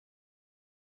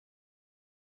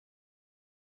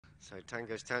So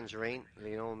Tango's Tangerine,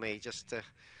 Lean On Me, just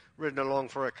ridden along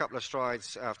for a couple of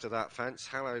strides after that fence.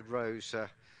 Hallowed Rose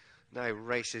now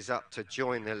races up to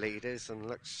join the leaders and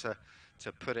looks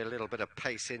to put a little bit of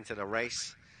pace into the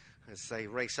race as they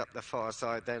race up the far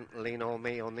side. Then Lean On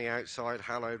Me on the outside,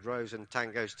 Hallowed Rose and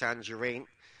Tango's Tangerine.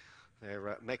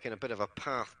 They're making a bit of a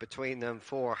path between them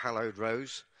for Hallowed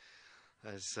Rose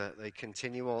as they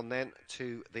continue on then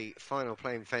to the final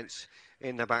plain fence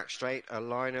in the back straight, a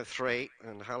line of three,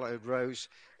 and Hallowed Rose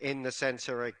in the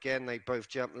centre again. They both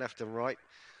jump left and right,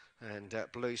 and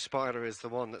Blue Spider is the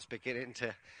one that's beginning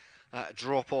to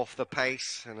drop off the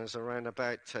pace, and is around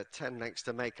about 10 lengths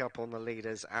to make up on the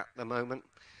leaders at the moment.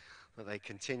 But they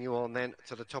continue on then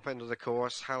to the top end of the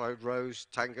course. Hallowed Rose,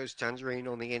 Tango's Tangerine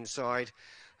on the inside,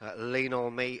 Lean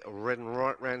On Me ridden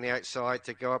right round the outside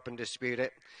to go up and dispute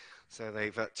it. So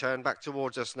they've turned back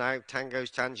towards us now.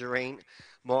 Tango's Tangerine,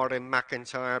 Martin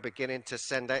McIntyre beginning to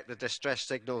send out the distress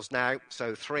signals now.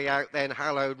 So three out then,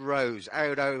 Hallowed Rose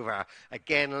out over.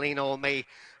 Again, Lean On Me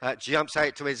jumps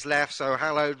out to his left. So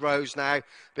Hallowed Rose now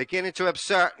beginning to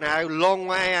absert now. Long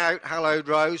way out, Hallowed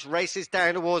Rose. Races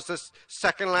down towards the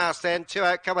second last then. Two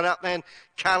out coming up then.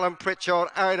 Callum Pritchard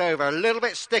out over. A little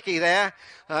bit sticky there.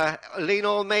 Lean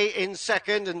On Me in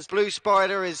second, and Blue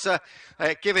Spider is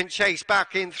giving chase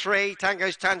back in three.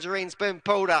 Tango's Tangerine's been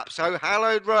pulled up. So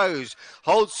Hallowed Rose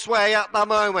holds sway at the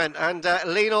moment, and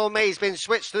Lean On Me's been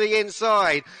switched to the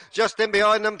inside. Just in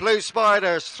behind them, Blue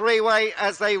Spiders. Three-way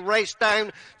as they race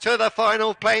down to the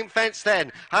final plain fence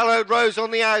then. Hallowed Rose on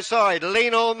the outside.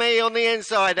 Lean On Me on the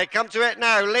inside. They come to it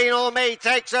now. Lean On Me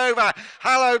takes over.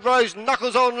 Hallowed Rose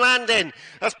knuckles on landing.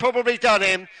 That's probably done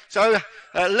him. So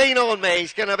Lean On Me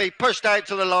is going to be pushed out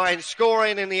to the line,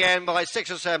 scoring in the end by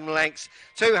 6 or 7 lengths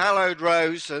to Hallowed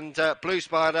Rose, and Blue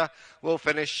Spider will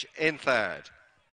finish in third.